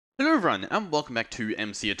Hello everyone, and welcome back to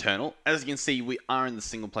MCEternal. As you can see, we are in the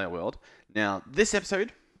single player world. Now, this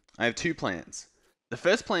episode, I have two plans. The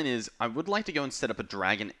first plan is, I would like to go and set up a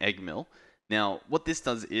dragon egg mill. Now, what this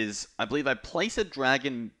does is, I believe I place a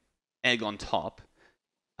dragon egg on top,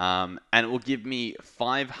 and it will give me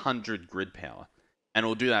 500 grid power. And it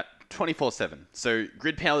will do that 24/7. So,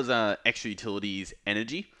 grid power is extra utilities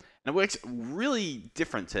energy, and it works really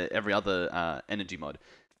different to every other energy mod.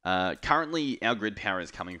 Currently, our grid power is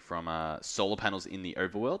coming from solar panels in the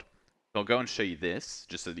overworld. So I'll go and show you this,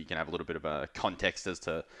 just so that you can have a little bit of a context as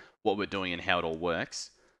to what we're doing and how it all works.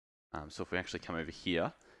 So if we actually come over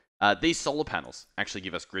here, these solar panels actually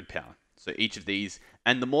give us grid power. So each of these,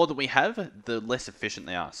 and the more that we have, the less efficient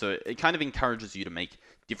they are. So it kind of encourages you to make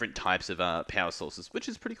different types of power sources, which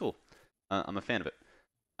is pretty cool. I'm a fan of it.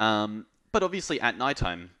 But obviously at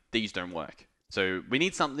nighttime, these don't work. So we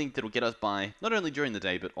need something that'll get us by not only during the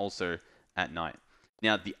day, but also at night.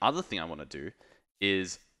 Now, the other thing I want to do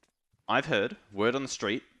is, I've heard, word on the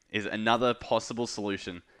street, is another possible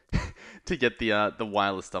solution to get the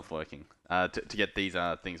wireless stuff working, to get these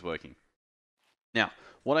things working. Now,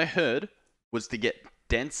 what I heard was to get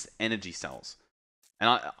dense energy cells.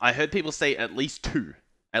 And I heard people say at least two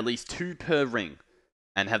per ring,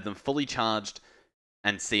 and have them fully charged,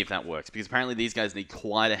 and see if that works, because apparently these guys need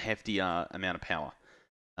quite a hefty amount of power.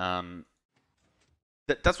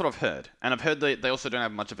 That's what I've heard, and I've heard they also don't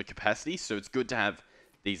have much of a capacity, so it's good to have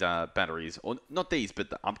these batteries, or not these, but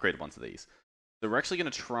the upgraded ones of these. So we're actually going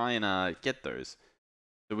to try and get those.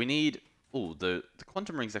 So we need, the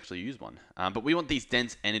quantum rings actually use one, but we want these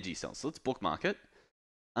dense energy cells, so let's bookmark it.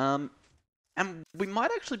 And we might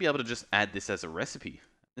actually be able to just add this as a recipe.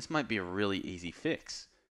 This might be a really easy fix.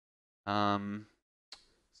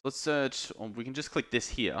 Let's search, or we can just click this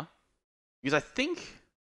here, because I think,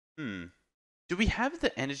 do we have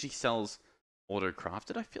the energy cells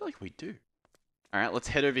auto-crafted? I feel like we do. Alright, let's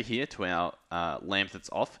head over here to our lamp that's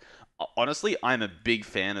off. Honestly, I'm a big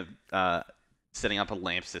fan of setting up a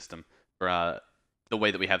lamp system for the way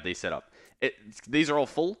that we have these set up. These are all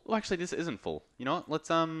full. Oh, actually, this isn't full. You know what? Let's,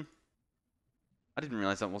 I didn't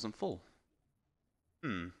realize that wasn't full.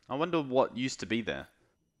 I wonder what used to be there.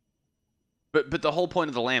 But the whole point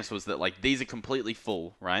of the lamps was that, like, these are completely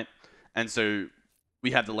full, right? And so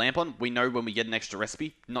we have the lamp on. We know when we get an extra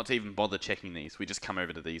recipe not to even bother checking these. We just come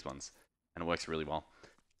over to these ones, and it works really well.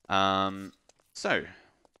 So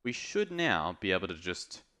we should now be able to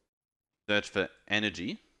just search for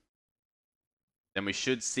energy. Then we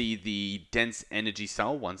should see the dense energy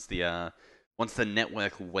cell once the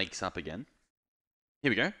network wakes up again.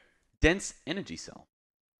 Here we go. Dense energy cell.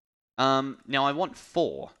 Now I want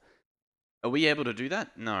 4. Are we able to do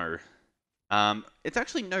that? No. It's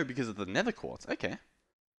actually no because of the nether quartz. Okay.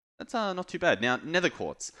 That's not too bad. Now, nether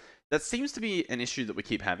quartz. That seems to be an issue that we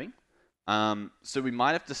keep having. So we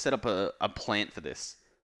might have to set up a plant for this.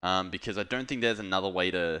 Because I don't think there's another way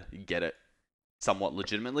to get it somewhat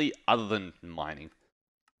legitimately other than mining.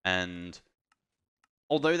 And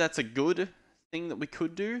although that's a good thing that we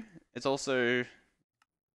could do, it's also...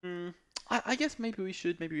 I guess maybe we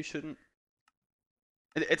should, maybe we shouldn't.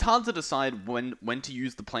 It's hard to decide when to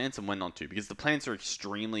use the plants and when not to, because the plants are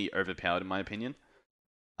extremely overpowered in my opinion.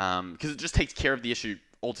 Because it just takes care of the issue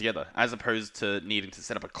altogether, as opposed to needing to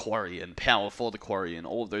set up a quarry and power for the quarry and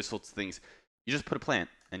all of those sorts of things. You just put a plant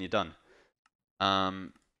and you're done.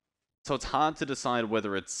 So it's hard to decide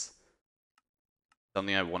whether it's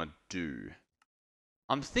something I want to do.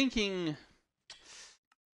 I'm thinking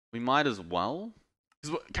we might as well.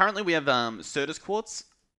 Because currently we have Certus quartz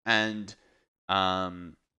and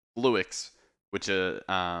Luix, which are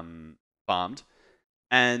farmed,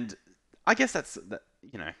 and I guess that's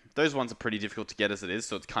those ones are pretty difficult to get as it is,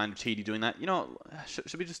 so it's kind of cheaty doing that. You know what,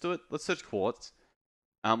 should we just do it? Let's search quartz.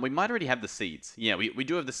 We might already have the seeds. Yeah, we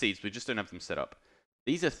do have the seeds, we just don't have them set up.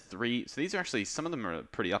 These are 3, so these are actually, some of them are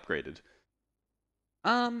pretty upgraded.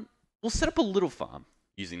 We'll set up a little farm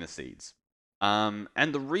using the seeds.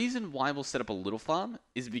 And the reason why we'll set up a little farm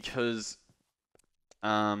is because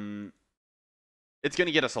it's going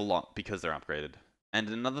to get us a lot because they're upgraded. And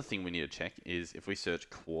another thing we need to check is if we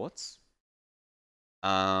search quartz, we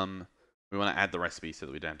want to add the recipe so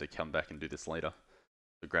that we don't have to come back and do this later.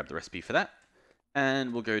 So grab the recipe for that,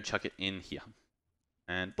 and we'll go chuck it in here.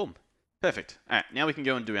 And boom. Perfect. Alright, now we can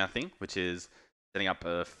go and do our thing, which is setting up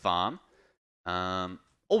a farm.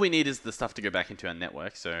 All we need is the stuff to go back into our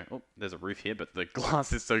network. So, there's a roof here, but the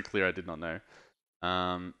glass is so clear I did not know.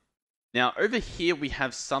 Now, over here we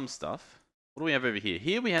have some stuff. What do we have over here?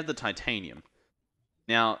 Here we have the titanium.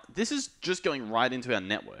 Now, this is just going right into our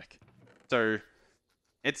network. So,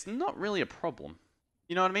 it's not really a problem.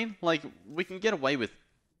 You know what I mean? Like, we can get away with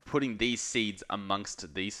putting these seeds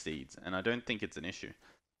amongst these seeds, and I don't think it's an issue.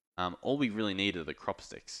 All we really need are the crop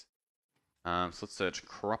sticks. So let's search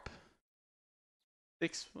crop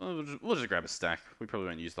sticks. We'll just grab a stack. We probably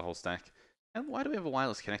won't use the whole stack. And why do we have a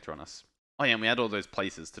wireless connector on us? Oh yeah, and we had all those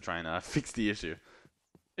places to try and fix the issue.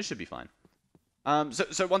 It should be fine.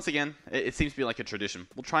 So once again, it seems to be like a tradition.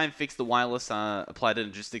 We'll try and fix the wireless applied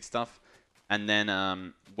energistic stuff, and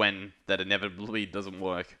then when that inevitably doesn't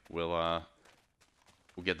work, we'll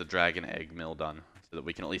get the dragon egg mill done, so that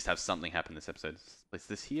we can at least have something happen this episode. Place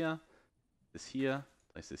this here, place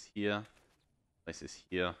this here, place this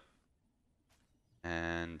here,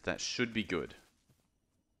 and that should be good.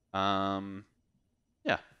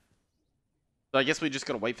 Yeah. So I guess we just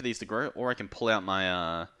gotta wait for these to grow, or I can pull out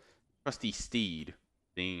my trusty steed,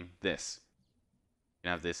 being this. You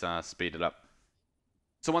can have this speeded up.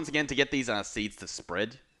 So once again, to get these seeds to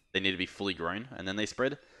spread, they need to be fully grown, and then they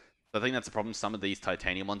spread. So I think that's a problem. Some of these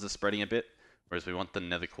titanium ones are spreading a bit, whereas we want the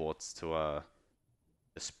nether quartz to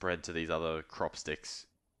spread to these other crop sticks.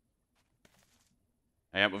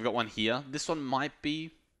 Yeah, we've got one here. This one might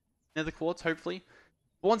be nether quartz, hopefully.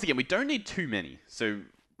 But once again, we don't need too many, so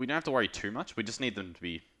we don't have to worry too much. We just need them to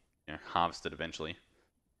be, harvested eventually.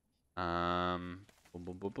 Boom,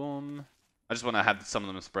 boom, boom, boom. I just want to have some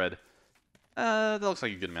of them spread. That looks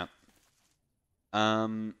like a good amount.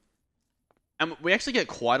 And we actually get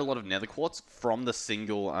quite a lot of nether quartz from the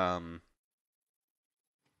single,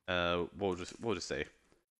 we'll just say,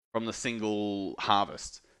 from the single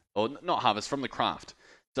harvest. Or, not harvest, from the craft.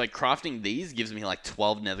 So, like, crafting these gives me, like,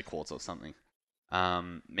 12 nether quartz or something.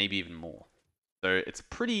 Maybe even more. So, it's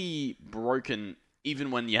pretty broken, even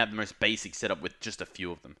when you have the most basic setup with just a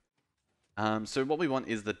few of them. So what we want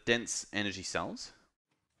is the dense energy cells.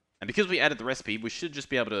 And because we added the recipe, we should just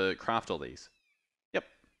be able to craft all these. Yep.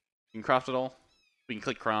 We can craft it all. We can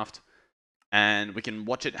click craft. And we can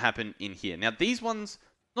watch it happen in here. Now these ones,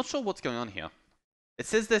 not sure what's going on here. It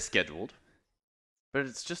says they're scheduled, but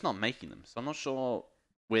it's just not making them. So I'm not sure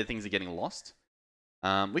where things are getting lost.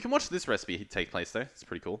 We can watch this recipe take place though. It's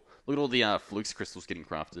pretty cool. Look at all the flux crystals getting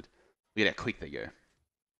crafted. Look at how quick they go.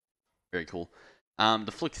 Very cool.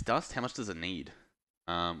 The flux dust, how much does it need?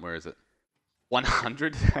 Where is it?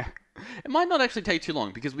 100? It might not actually take too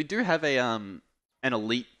long, because we do have a an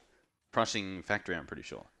elite crushing factory, I'm pretty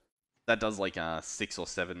sure. That does like 6 or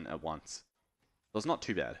 7 at once. So it's not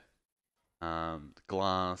too bad. The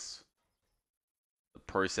glass, the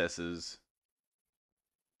processes.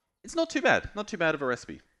 It's not too bad. Not too bad of a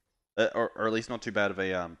recipe. Or at least not too bad of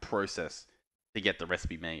a process to get the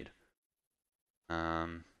recipe made.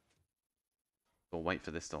 We'll wait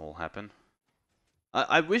for this to all happen.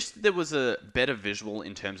 I wish there was a better visual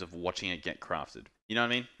in terms of watching it get crafted. You know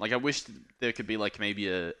what I mean? Like, I wish there could be, like, maybe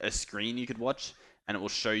a screen you could watch, and it will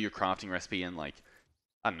show your crafting recipe and, like,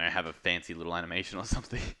 I don't know, have a fancy little animation or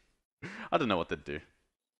something. I don't know what they'd do.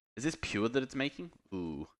 Is this pure that it's making?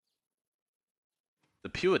 Ooh. The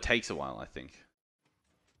pure takes a while, I think.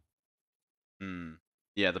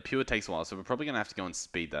 Yeah, the pure takes a while, so we're probably going to have to go and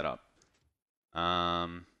speed that up.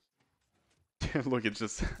 Look, it's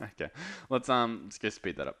just okay. Let's go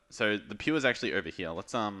speed that up. So the pure is actually over here.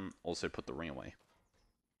 Let's also put the ring away.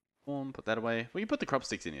 Put that away. We can put the crop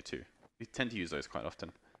sticks in here too. We tend to use those quite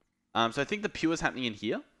often. So I think the pure is happening in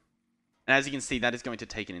here, and as you can see, that is going to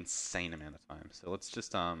take an insane amount of time. So let's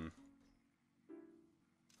just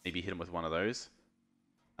maybe hit him with one of those.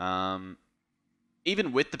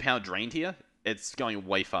 Even with the power drained here, it's going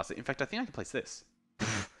way faster. In fact, I think I can place this.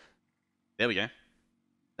 There we go.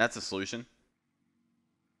 That's a solution.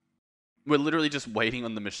 We're literally just waiting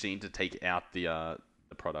on the machine to take out the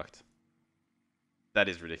product. That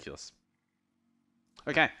is ridiculous.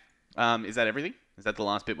 Okay. Is that everything? Is that the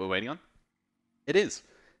last bit we're waiting on? It is.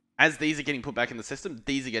 As these are getting put back in the system,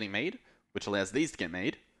 these are getting made, which allows these to get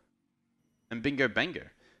made. And bingo bango.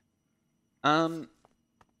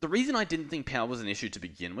 The reason I didn't think power was an issue to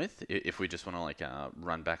begin with, if we just want to like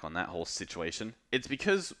run back on that whole situation, it's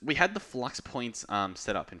because we had the flux points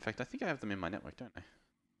set up. In fact, I think I have them in my network, don't I?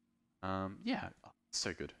 Yeah,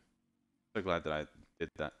 so good. So glad that I did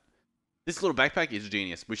that. This little backpack is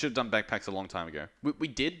genius. We should have done backpacks a long time ago. We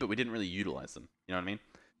did, but we didn't really utilize them. You know what I mean?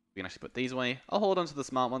 We can actually put these away. I'll hold on to the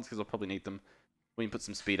smart ones because I'll probably need them. We can put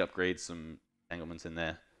some speed upgrades, some entanglements in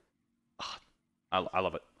there. Oh, I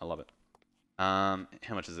love it. I love it. How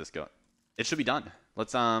much has this got? It should be done.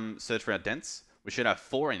 Let's search for our dents. We should have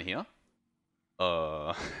 4 in here.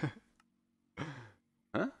 Huh?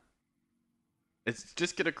 It's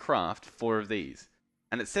just gonna craft 4 of these.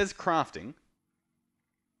 And it says crafting.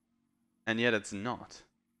 And yet it's not.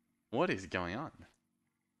 What is going on?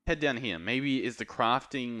 Head down here. Maybe is the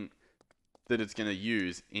crafting that it's going to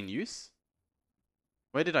use in use.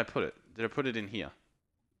 Where did I put it? Did I put it in here?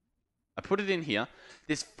 I put it in here.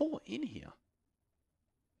 There's 4 in here.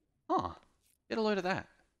 Oh, get a load of that.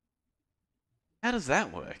 How does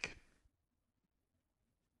that work?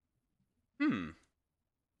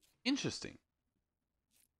 Interesting.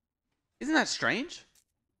 Isn't that strange?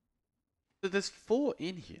 So there's 4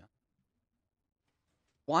 in here.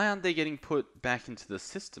 Why aren't they getting put back into the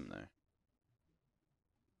system though?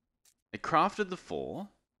 They crafted the 4.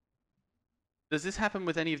 Does this happen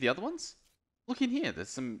with any of the other ones? Look in here. There's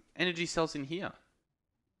some energy cells in here.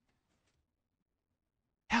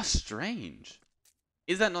 How strange.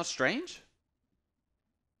 Is that not strange?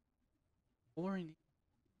 4 in here.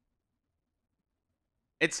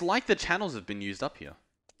 It's like the channels have been used up here.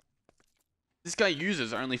 This guy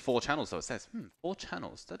uses only 4 channels, so it says, 4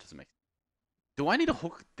 channels. That doesn't make sense. Do I need to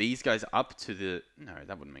hook these guys up to the... No,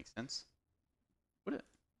 that wouldn't make sense. Would it?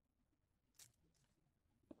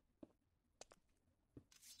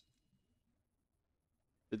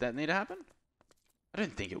 Did that need to happen? I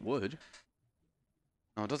don't think it would.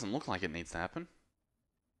 No, it doesn't look like it needs to happen.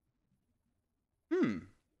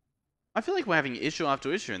 I feel like we're having issue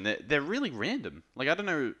after issue, and they're really random. Like, I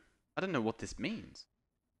don't know what this means.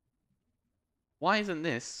 Why isn't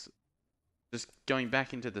this just going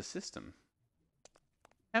back into the system?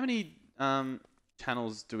 How many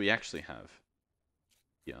channels do we actually have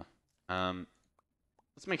here?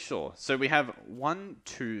 Let's make sure. So we have 1,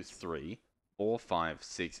 2, 3, 4, 5,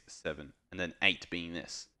 6, 7, and then 8 being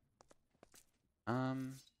this.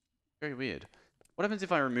 Very weird. What happens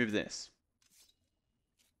if I remove this?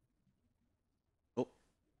 Oh.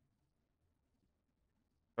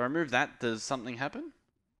 If I remove that, does something happen?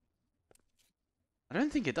 I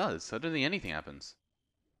don't think it does. I don't think anything happens.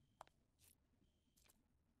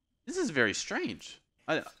 This is very strange.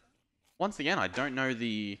 Once again, I don't know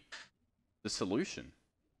the solution.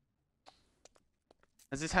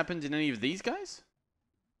 Has this happened in any of these guys?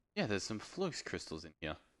 Yeah, there's some flux crystals in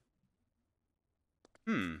here.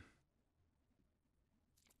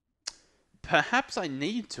 Perhaps I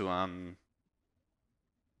need to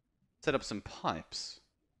set up some pipes.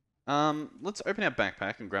 Let's open our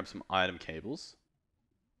backpack and grab some item cables.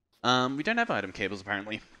 We don't have item cables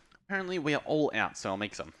apparently. Apparently we are all out, so I'll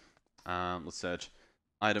make some. Let's search.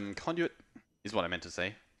 Item conduit is what I meant to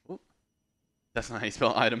say. Ooh. That's not how you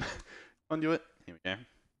spell item. Conduit. Here we go.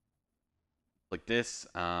 Like this.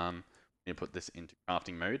 I'm going to put this into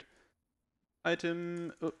crafting mode.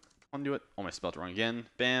 Item. Conduit. Almost spelled it wrong again.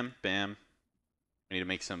 Bam. Bam. We need to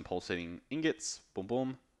make some pulsating ingots. Boom,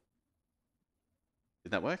 boom.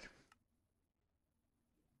 Did that work?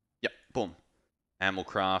 Yep. Boom. And we'll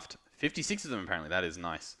craft 56 of them apparently. That is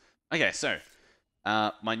nice. Okay, so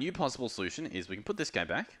my new possible solution is we can put this guy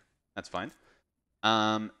back. That's fine.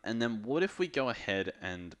 And then what if we go ahead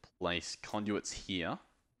and place conduits here?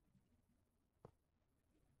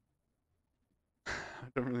 I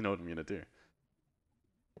don't really know what I'm going to do.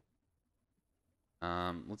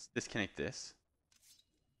 Let's disconnect this.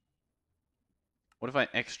 What if I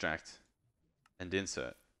extract and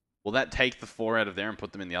insert? Will that take the 4 out of there and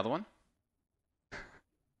put them in the other one?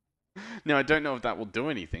 Now, I don't know if that will do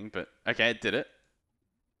anything, but okay, it did it.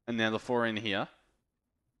 And now the 4 in here.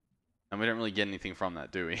 And we don't really get anything from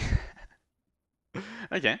that, do we?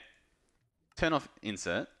 Okay. Turn off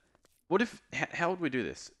insert. What if, how would we do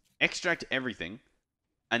this? Extract everything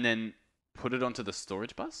and then put it onto the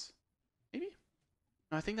storage bus? Maybe?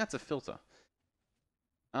 No, I think that's a filter.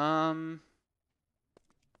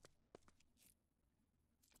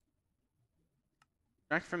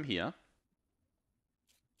 Extract from here.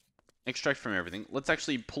 Extract from everything. Let's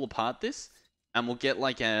actually pull apart this, and we'll get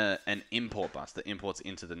like an import bus that imports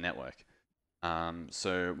into the network.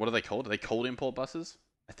 So what are they called? Are they called import buses?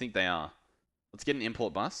 I think they are. Let's get an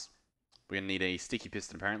import bus. We're gonna need a sticky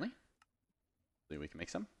piston apparently. So we can make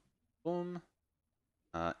some. Boom.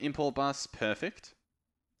 Import bus, perfect.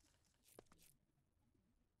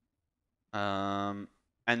 And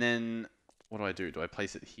then what do I do? Do I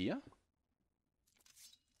place it here?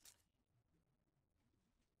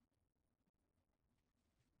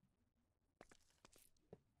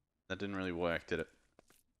 That didn't really work, did it?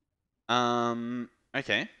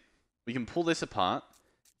 Okay. We can pull this apart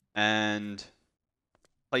and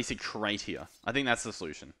place a crate here. I think that's the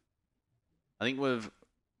solution. I think we've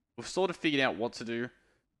sort of figured out what to do.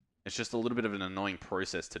 It's just a little bit of an annoying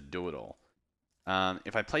process to do it all.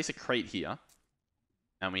 If I place a crate here,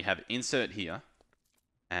 and we have insert here,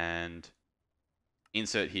 and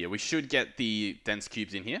insert here, we should get the dense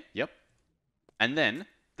cubes in here. Yep. And then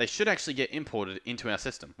they should actually get imported into our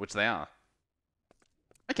system, which they are.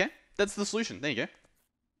 Okay, that's the solution. There you go.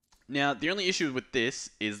 Now, the only issue with this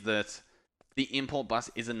is that the import bus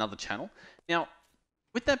is another channel. Now,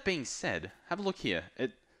 with that being said, have a look here.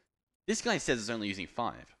 This guy says it's only using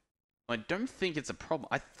 5. I don't think it's a problem.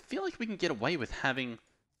 I feel like we can get away with having,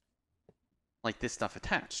 like, this stuff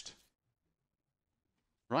attached.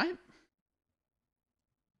 Right?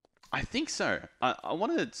 I think so. I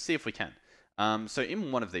want to see if we can. So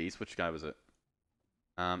in one of these, which guy was it?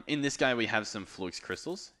 In this guy, we have some flux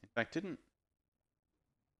crystals. In fact, didn't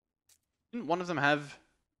one of them have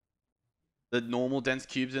the normal dense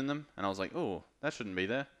cubes in them? And I was like, oh, that shouldn't be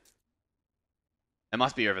there. It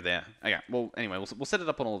must be over there. Okay, well, anyway, we'll set it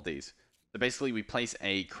up on all of these. So basically, we place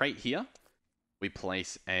a crate here. We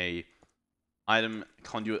place a item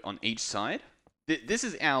conduit on each side. This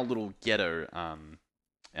is our little ghetto, our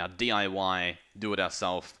DIY,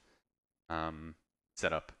 do-it-ourself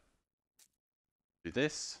setup. Do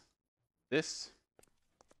this, this,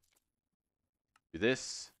 do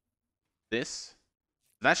this, this.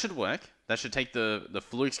 That should work. That should take the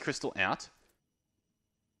flux crystal out,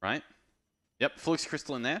 right? Yep, flux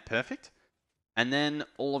crystal in there, perfect. And then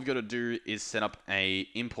all I've got to do is set up a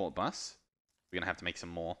import bus. We're gonna have to make some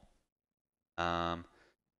more,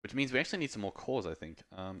 which means we actually need some more cores, I think.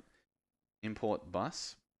 Import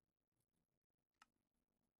bus.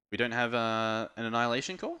 We don't have an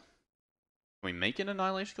annihilation core. Can we make an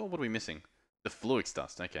annihilation core? What are we missing? The flux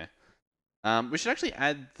dust. Okay. We should actually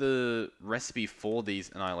add the recipe for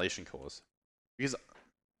these annihilation cores because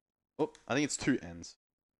I think it's 2 N's.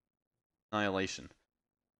 Annihilation.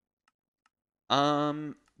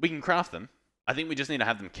 We can craft them. I think we just need to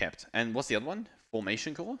have them kept. And what's the other one?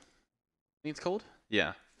 Formation core? I think it's called?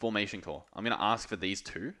 Yeah, formation core. I'm going to ask for these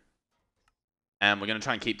 2. And we're going to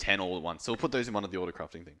try and keep 10 all at once. So we'll put those in one of the auto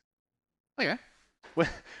crafting things. Okay.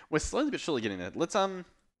 We're slowly but surely getting there. Let's, I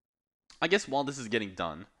guess while this is getting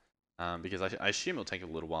done, because I assume it'll take a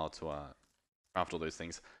little while to craft all those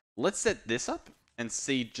things, let's set this up and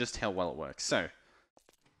see just how well it works. So,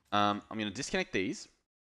 I'm going to disconnect these.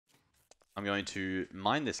 I'm going to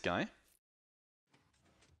mine this guy.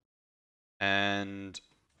 And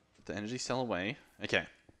put the energy cell away. Okay.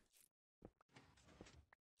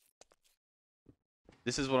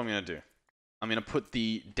 This is what I'm going to do. I'm going to put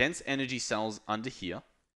the dense energy cells under here.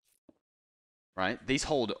 Right? These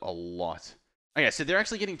hold a lot. Okay, so they're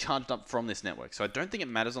actually getting charged up from this network. So I don't think it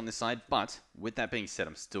matters on this side. But with that being said,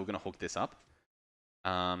 I'm still going to hook this up.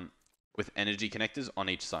 With energy connectors on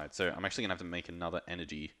each side. So I'm actually going to have to make another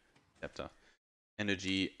energy acceptor.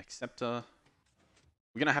 Energy acceptor.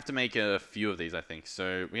 We're going to have to make a few of these, I think. So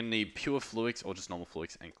we're going to need pure fluix or just normal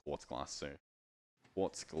fluix and quartz glass. So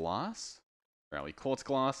quartz glass. Where are we? Quartz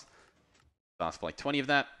glass. Ask for like 20 of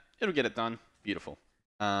that. It'll get it done. Beautiful.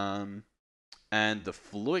 And the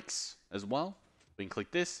fluix as well. We can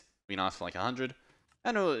click this. We can ask for like 100.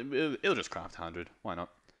 And it'll just craft 100. Why not?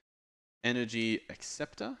 Energy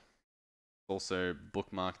acceptor. Also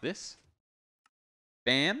bookmark this.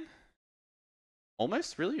 Bam.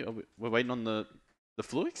 Almost? Really? We're waiting on the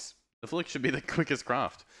fluix? The fluix should be the quickest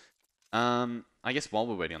craft. I guess while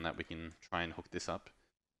we're waiting on that, we can try and hook this up.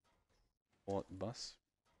 Port bus.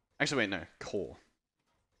 Actually, wait, no. Core.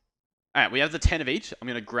 Alright, we have the 10 of each. I'm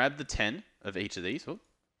going to grab the 10 of each of these. No,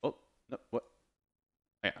 what?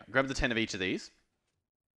 Okay, grab the 10 of each of these.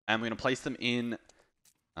 And we're going to place them in,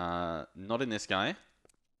 not in this guy,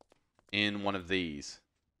 in one of these.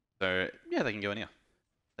 So, yeah, they can go in here.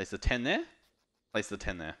 Place the 10 there. Place the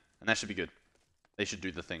 10 there. And that should be good. They should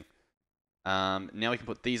do the thing. Now we can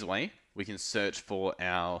put these away. We can search for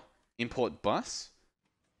our import bus.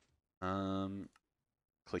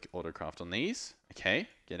 Click autocraft on these. Okay,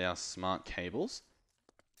 get our smart cables.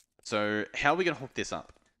 So, how are we going to hook this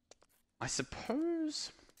up? I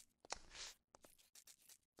suppose...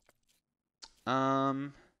 I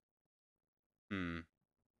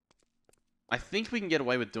think we can get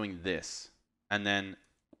away with doing this. And then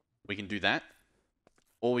we can do that.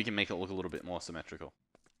 Or we can make it look a little bit more symmetrical.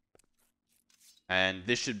 And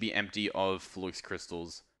this should be empty of flux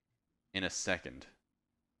crystals in a second.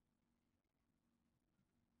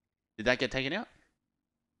 Did that get taken out?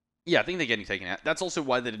 Yeah, I think they're getting taken out. That's also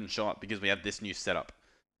why they didn't show up, because we have this new setup.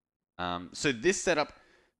 So this setup,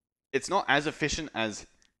 it's not as efficient as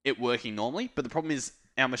it working normally, but the problem is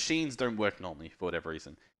our machines don't work normally for whatever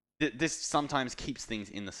reason. This sometimes keeps things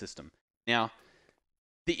in the system. Now,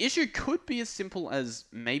 the issue could be as simple as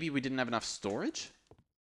maybe we didn't have enough storage.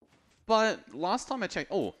 But last time I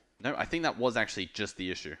checked... Oh, no, I think that was actually just the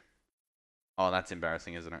issue. Oh, that's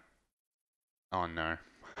embarrassing, isn't it? Oh, no.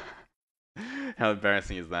 How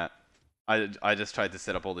embarrassing is that? I just tried to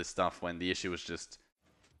set up all this stuff when the issue was just...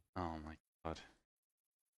 Oh, my God.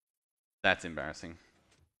 That's embarrassing.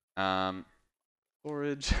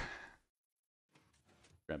 Storage.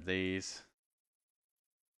 Grab these.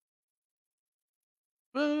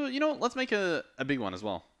 Well, you know what? Let's make a big one as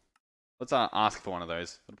well. Let's ask for one of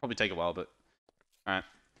those. It'll probably take a while, but alright.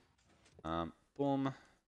 Boom.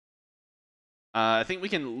 I think we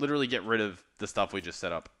can literally get rid of the stuff we just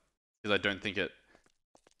set up. Because I don't think it...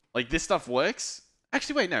 Like, this stuff works.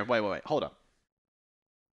 Actually, wait, no. Wait. Hold up.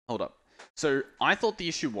 Hold up. So, I thought the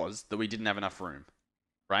issue was that we didn't have enough room.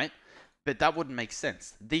 Right? But that wouldn't make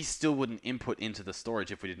sense. These still wouldn't input into the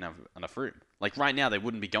storage if we didn't have enough room. Like, right now, they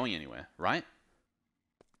wouldn't be going anywhere. Right?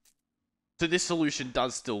 So, this solution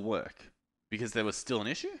does still work. Because there was still an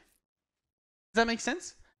issue? Does that make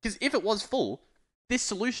sense? Because if it was full, this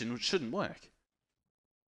solution shouldn't work.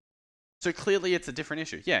 So clearly it's a different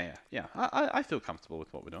issue. Yeah. I feel comfortable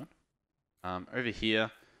with what we're doing. Over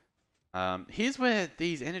here. Here's where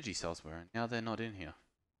these energy cells were, and now they're not in here.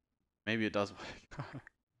 Maybe it does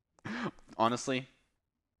work. Honestly,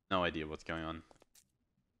 no idea what's going on.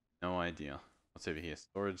 No idea. What's over here?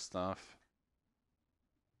 Storage stuff.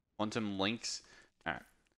 Quantum links. Alright.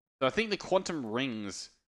 So I think the quantum rings...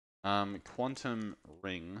 quantum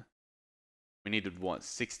ring... We needed, what,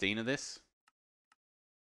 16 of this?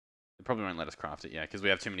 They probably won't let us craft it, yeah, because we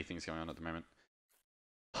have too many things going on at the moment.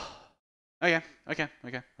 Okay.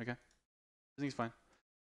 Everything's fine.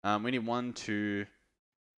 We need 1, 2...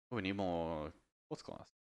 Oh, we need more quartz glass.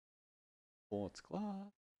 Ooh.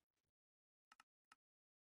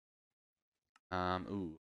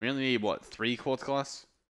 We only need, what, 3 quartz glass?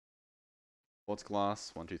 Quartz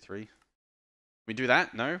glass, 1, 2, 3. We do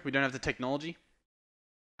that? No? We don't have the technology?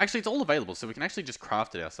 Actually, it's all available, so we can actually just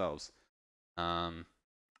craft it ourselves. Yeah,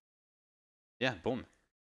 boom.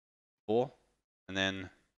 4. And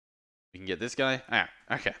then we can get this guy. Ah,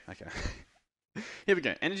 okay. Here we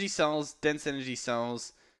go. Energy cells, dense energy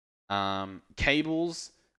cells,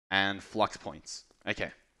 cables, and flux points.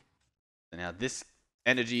 Okay. So now this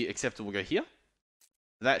energy acceptor will go here.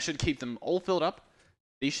 That should keep them all filled up.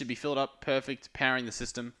 These should be filled up. Perfect. Powering the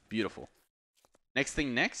system. Beautiful. Next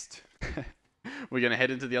thing next. We're going to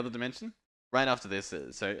head into the other dimension. Right after this.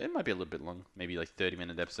 So it might be a little bit long. Maybe like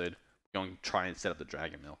 30-minute episode. We're going to try and set up the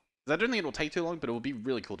Dragon Mill. Because I don't think it will take too long, but it will be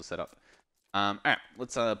really cool to set up. Alright.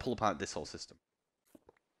 Let's pull apart this whole system.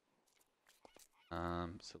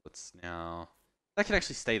 So let's now... That can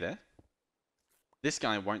actually stay there. This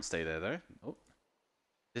guy won't stay there, though. Oh.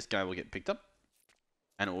 This guy will get picked up.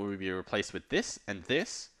 And it will be replaced with this and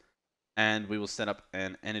this. And we will set up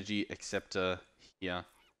an energy acceptor here.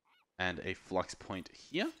 And a flux point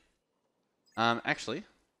here. Actually,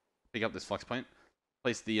 pick up this flux point.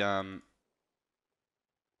 Place the,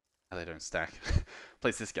 Oh, they don't stack.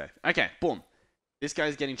 Place this guy. Okay, boom. This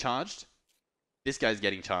guy's getting charged. This guy's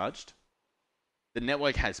getting charged. The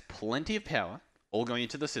network has plenty of power, all going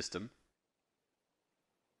into the system.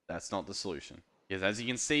 That's not the solution. Because as you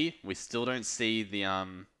can see, we still don't see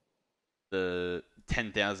the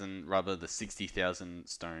 10,000 rubber, the 60,000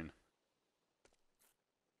 stone.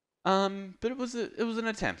 But it was an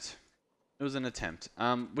attempt. It was an attempt.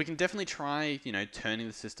 We can definitely try, you know, turning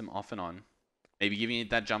the system off and on. Maybe giving it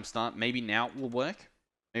that jump start. Maybe now it will work.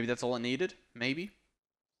 Maybe that's all it needed. Maybe.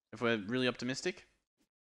 If we're really optimistic.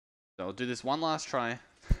 So I'll do this one last try.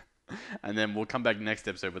 And then we'll come back next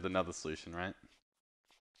episode with another solution, right?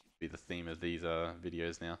 Be the theme of these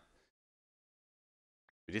videos now.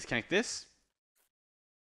 We disconnect this.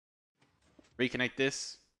 Reconnect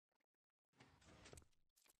this.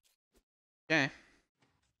 Okay.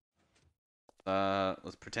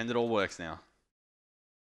 Let's pretend it all works now.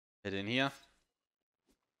 Head in here.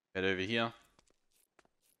 Head over here.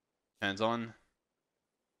 Turns on.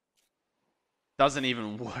 Doesn't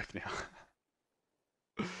even work now.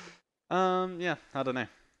 Yeah, I don't know.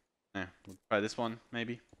 No, we'll try this one,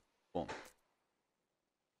 maybe. Boom.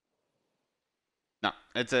 No,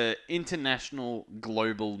 it's a international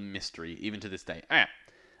global mystery, even to this day. Alright.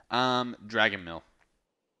 Dragon Mill.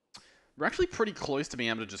 We're actually pretty close to being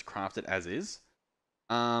able to just craft it as is.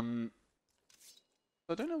 I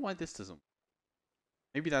don't know why this doesn't.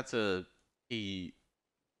 Maybe that's a key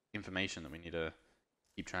information that we need to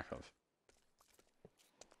keep track of.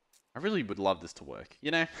 I really would love this to work,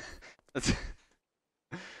 you know? That's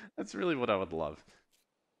really what I would love.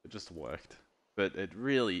 It just worked. But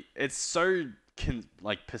it's so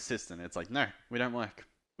persistent. It's like, no, we don't work.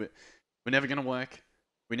 We're never gonna work.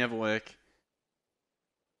 We never work.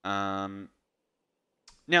 Now,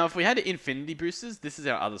 if we had infinity boosters, this is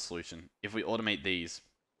our other solution. If we automate these,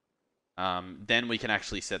 then we can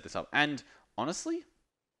actually set this up. And honestly,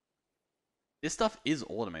 this stuff is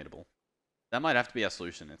automatable. That might have to be our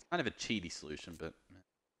solution. It's kind of a cheaty solution, but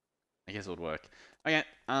I guess it would work. Okay,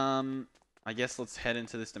 I guess let's head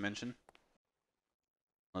into this dimension.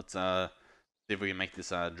 Let's, see if we can make this,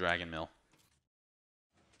 dragon mill.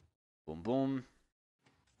 Boom, boom.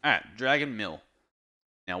 Alright, dragon mill.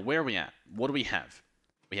 Now, where are we at? What do we have?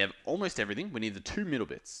 We have almost everything. We need the 2 middle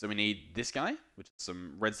bits. So we need this guy, which is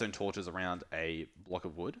some redstone torches around a block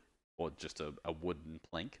of wood, or just a wooden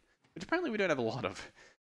plank, which apparently we don't have a lot of.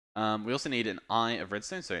 We also need an eye of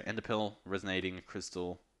redstone, so enderpearl, resonating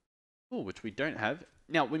crystal, which we don't have.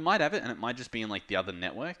 Now, we might have it, and it might just be in like the other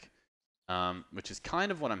network, which is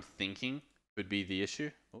kind of what I'm thinking could be the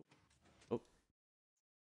issue.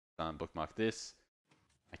 Bookmark this.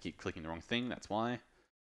 I keep clicking the wrong thing, that's why.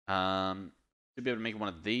 Should be able to make one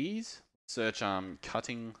of these. Search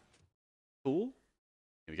cutting tool.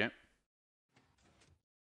 Here we go. Is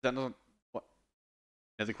that not what?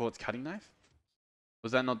 Nether quartz cutting knife?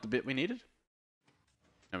 Was that not the bit we needed?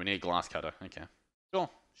 No, we need a glass cutter. Okay. Sure.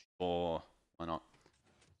 Sure. Why not?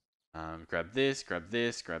 Grab this, grab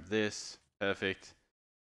this, grab this. Perfect.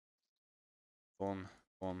 Boom,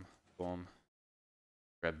 boom, boom.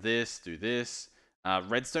 Grab this, do this.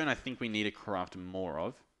 Redstone, I think we need to craft more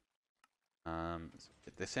of. So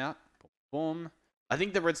get this out. Boom. I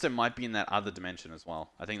think the redstone might be in that other dimension as well.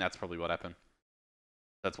 I think that's probably what happened.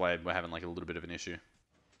 That's why we're having like a little bit of an issue.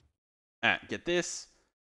 Alright, get this.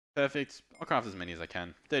 Perfect. I'll craft as many as I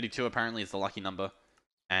can. 32 apparently is the lucky number.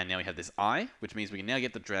 And now we have this eye, which means we can now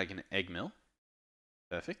get the dragon egg mill.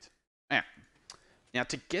 Perfect. Alright. Now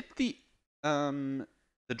to get the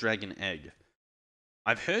dragon egg,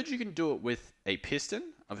 I've heard you can do it with a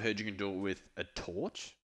piston. I've heard you can do it with a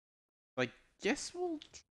torch. I guess we'll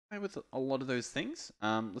try with a lot of those things.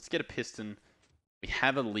 Let's get a piston. We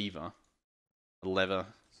have a lever,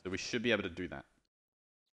 so we should be able to do that.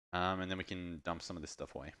 And then we can dump some of this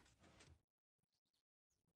stuff away.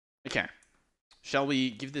 Okay. Shall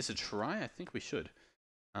we give this a try? I think we should.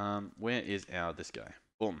 Where is this guy?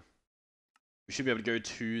 Boom. We should be able to go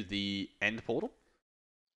to the end portal.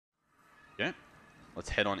 Okay. Let's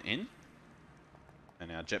head on in.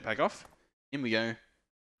 And our jetpack off. In we go.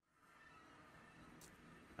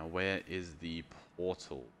 Now, where is the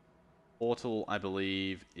portal? Portal, I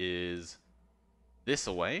believe, is this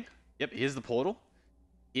away. Yep, here's the portal.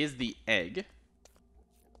 Here's the egg. Okay.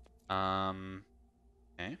 How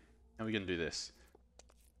are we going to do this?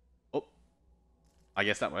 Oh. I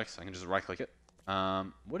guess that works. I can just right-click it.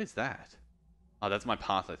 What is that? Oh, that's my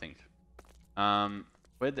path, I think.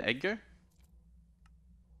 Where'd the egg go?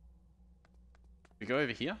 We go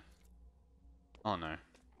over here? Oh, no.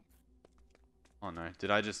 Oh, no. Did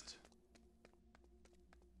I just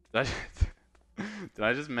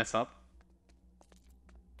mess up?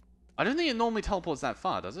 I don't think it normally teleports that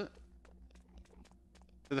far, does it?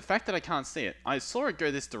 So the fact that I can't see it, I saw it go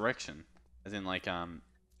this direction, as in like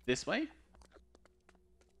this way.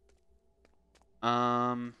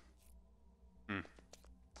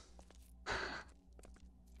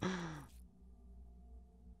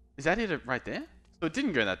 Is that it right there? So it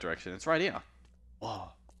didn't go that direction. It's right here. Whoa.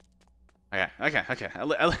 Okay.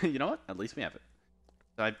 You know what? At least we have it.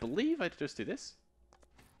 So I believe I just do this.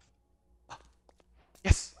 Oh.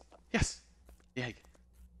 Yes. The egg.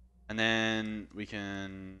 And then we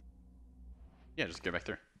can, yeah, just go back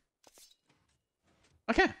through.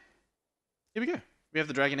 Okay. Here we go. We have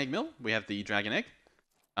the dragon egg mill. We have the dragon egg.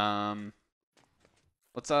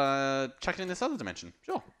 Let's chuck it in this other dimension.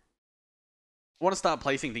 Sure. I want to start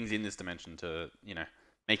placing things in this dimension to, you know,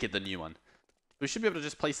 make it the new one. We should be able to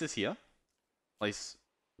just place this here. Place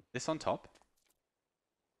this on top.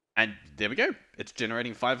 And there we go. It's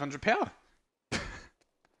generating 500 power.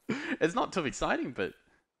 It's not too exciting, but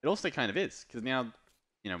it also kind of is, because now,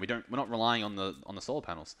 you know, we're not relying on the solar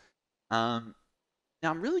panels. Now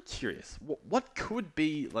I'm really curious. What could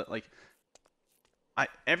be like?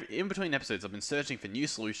 In between episodes, I've been searching for new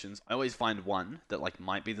solutions. I always find one that like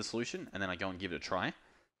might be the solution, and then I go and give it a try.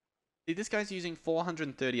 See, this guy's using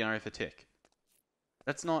 430 RF a tick.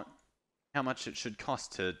 That's not how much it should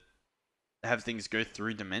cost to have things go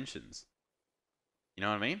through dimensions. You know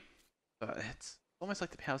what I mean? But it's almost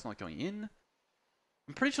like the power's not going in.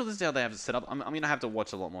 I'm pretty sure this is how they have it set up. I'm going to have to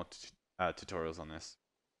watch a lot more tutorials on this.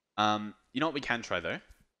 You know what we can try, though?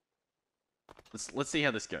 Let's see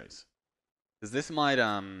how this goes. Because this might,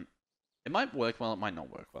 it might work well, it might not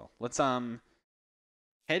work well. Let's,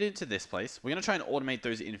 head into this place. We're going to try and automate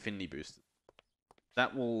those infinity boosters.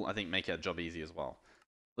 That will, I think, make our job easy as well.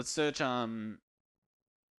 Let's search,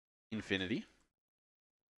 infinity.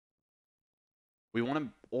 We want to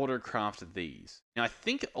auto-craft these. Now, I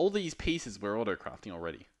think all these pieces we're auto-crafting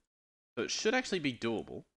already. So it should actually be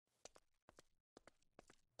doable.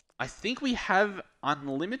 I think we have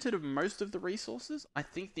unlimited of most of the resources. I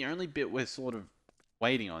think the only bit we're sort of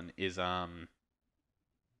waiting on is we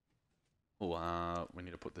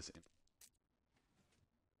need to put this in.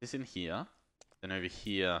 This in here. Then over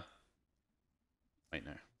here. Wait,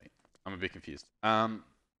 no. Wait. I'm a bit confused.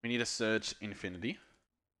 We need to search infinity.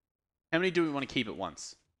 How many do we want to keep at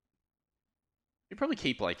once? We probably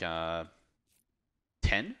keep like 10.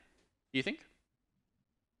 Do you think?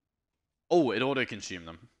 Oh, it auto-consumed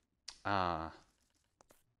them.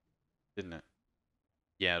 Didn't it?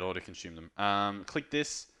 Yeah, it auto-consumed them. Click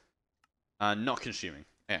this. Not consuming.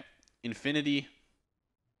 Okay. Infinity.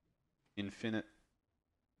 Infinite.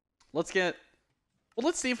 Let's get... Well,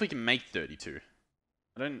 let's see if we can make 32.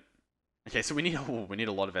 I don't... Okay, so we need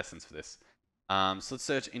a lot of essence for this. So let's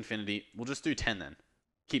search infinity. We'll just do 10 then.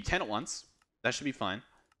 Keep 10 at once. That should be fine.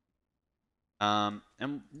 And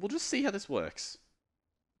we'll just see how this works.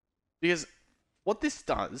 Because what this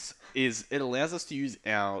does is it allows us to use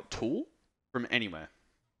our tool from anywhere,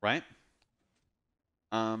 right?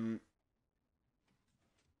 And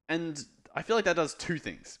I feel like that does two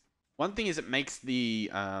things. One thing is it makes the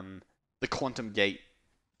quantum gate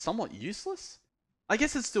somewhat useless. I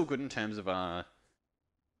guess it's still good in terms of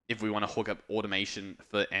if we want to hook up automation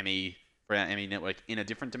for ME for our ME network in a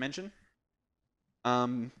different dimension.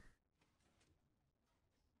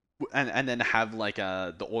 And then have like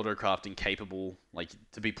the auto crafting capable like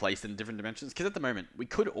to be placed in different dimensions. Because at the moment we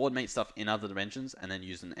could automate stuff in other dimensions and then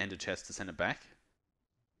use an ender chest to send it back.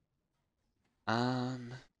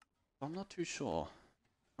 I'm not too sure.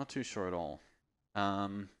 Not too sure at all.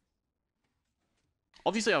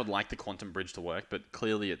 Obviously I would like the quantum bridge to work, but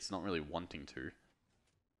clearly it's not really wanting to.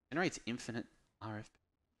 Generates infinite RF.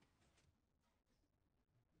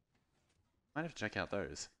 Might have to check out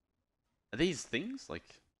those. Are these things like?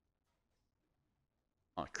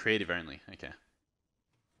 Oh, creative only. Okay.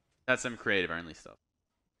 That's some creative only stuff.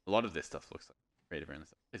 A lot of this stuff looks like creative only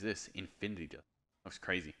stuff. What is this? Infinity dust. Looks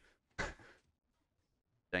crazy.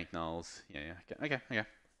 Dank nulls. Yeah, yeah. Okay.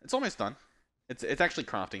 It's almost done. It's actually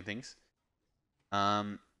crafting things.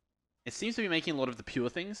 It seems to be making a lot of the pure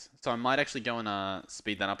things, so I might actually go and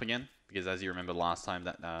speed that up again, because as you remember last time,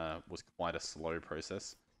 that was quite a slow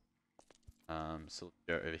process. So let's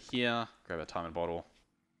go over here, grab a timer bottle,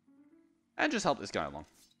 and just help this guy along.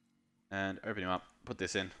 And open him up, put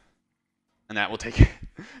this in, and that will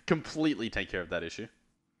completely take care of that issue.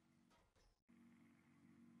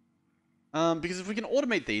 Because if we can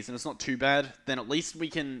automate these and it's not too bad, then at least we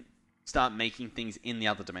can start making things in the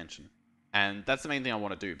other dimension. And that's the main thing I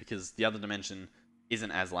want to do, because the other dimension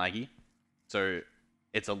isn't as laggy. So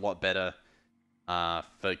it's a lot better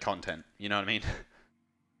for content. You know what I mean?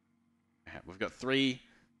 Okay, we've got 3,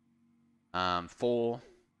 4.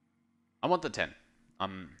 I want the 10.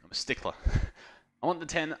 I'm a stickler. I want the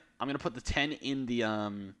 10. I'm going to put the 10 in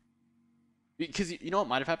the... Because you know what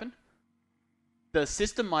might have happened? The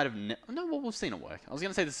system might have... No, well, we've seen it work. I was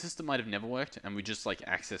going to say the system might have never worked, and we just like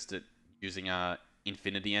accessed it using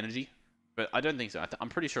infinity energy. But I don't think so. I'm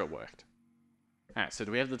pretty sure it worked. Alright, so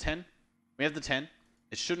do we have the 10? We have the 10.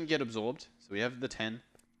 It shouldn't get absorbed. So we have the 10.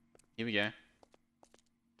 Here we go.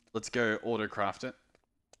 Let's go auto-craft it.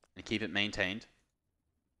 And keep it maintained.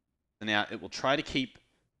 So now it will try to keep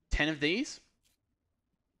 10 of these.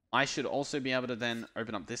 I should also be able to then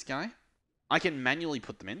open up this guy. I can manually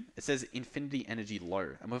put them in. It says infinity energy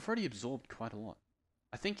low. And we've already absorbed quite a lot.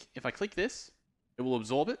 I think if I click this, it will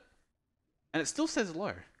absorb it. And it still says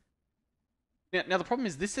low. Now the problem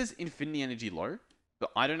is this says infinity energy low, but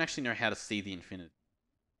I don't actually know how to see the infinity.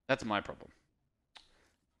 That's my problem.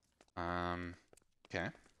 Okay.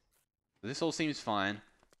 So this all seems fine.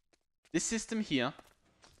 This system here,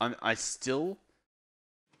 I still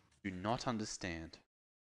do not understand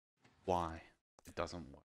why it doesn't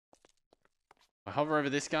work. If I hover over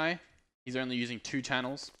this guy, he's only using 2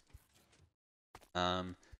 channels.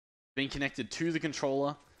 Being connected to the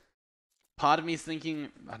controller. Part of me is thinking,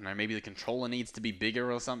 I don't know, maybe the controller needs to be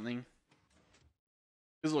bigger or something.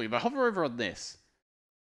 Because look, if I hover over on this,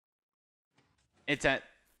 it's at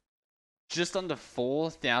just under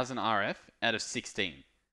 4,000 RF out of 16.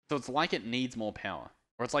 So it's like it needs more power.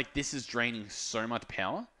 Or it's like this is draining so much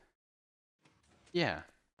power. Yeah.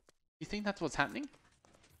 You think that's what's happening?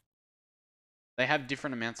 They have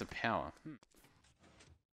different amounts of power. How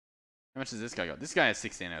much has this guy got? This guy has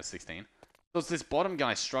 16 out of 16. So it's this bottom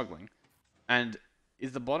guy struggling. And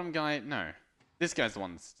is the bottom guy... No. This guy's the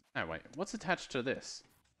one that's... No, wait. What's attached to this?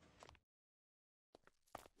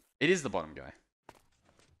 It is the bottom guy.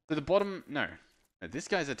 So the bottom... No. No, this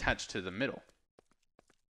guy's attached to the middle.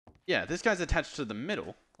 Yeah, this guy's attached to the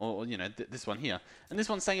middle. Or you know, this one here. And this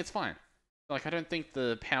one's saying it's fine. Like, I don't think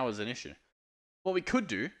the power's an issue. What we could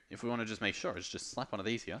do, if we want to just make sure, is just slap one of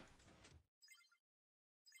these here.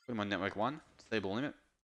 Put them on network 1, stable limit,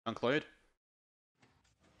 chunk load.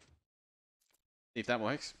 See if that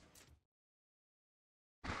works.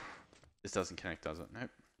 This doesn't connect, does it? Nope.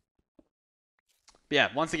 But yeah,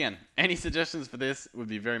 once again, any suggestions for this would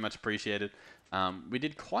be very much appreciated. We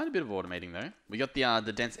did quite a bit of automating though. We got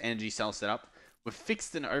the dense energy cell set up. We've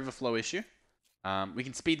fixed an overflow issue. We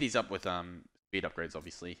can speed these up with speed upgrades,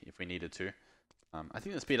 obviously, if we needed to. I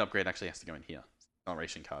think the speed upgrade actually has to go in here.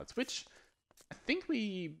 Acceleration cards, which I think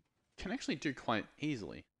we can actually do quite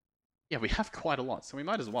easily. Yeah, we have quite a lot, so we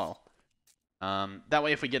might as well. That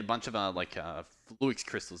way, if we get a bunch of fluix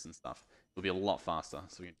crystals and stuff, it'll be a lot faster.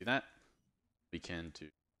 So we can do that. We can do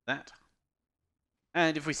that.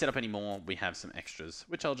 And if we set up any more, we have some extras,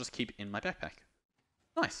 which I'll just keep in my backpack.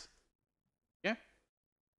 Nice. Yeah.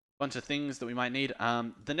 Bunch of things that we might need.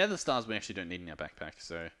 The nether stars we actually don't need in our backpack,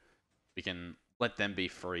 so we can let them be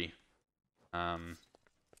free and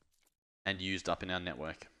used up in our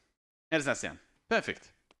network. How does that sound?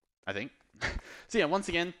 Perfect, I think. So yeah, once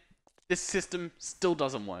again, this system still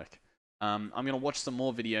doesn't work. I'm going to watch some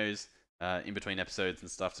more videos in between episodes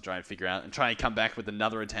and stuff to try and figure out and try and come back with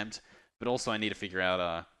another attempt. But also I need to figure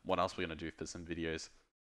out what else we're going to do for some videos.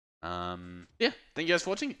 Yeah, thank you guys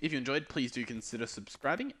for watching. If you enjoyed, please do consider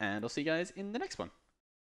subscribing, and I'll see you guys in the next one.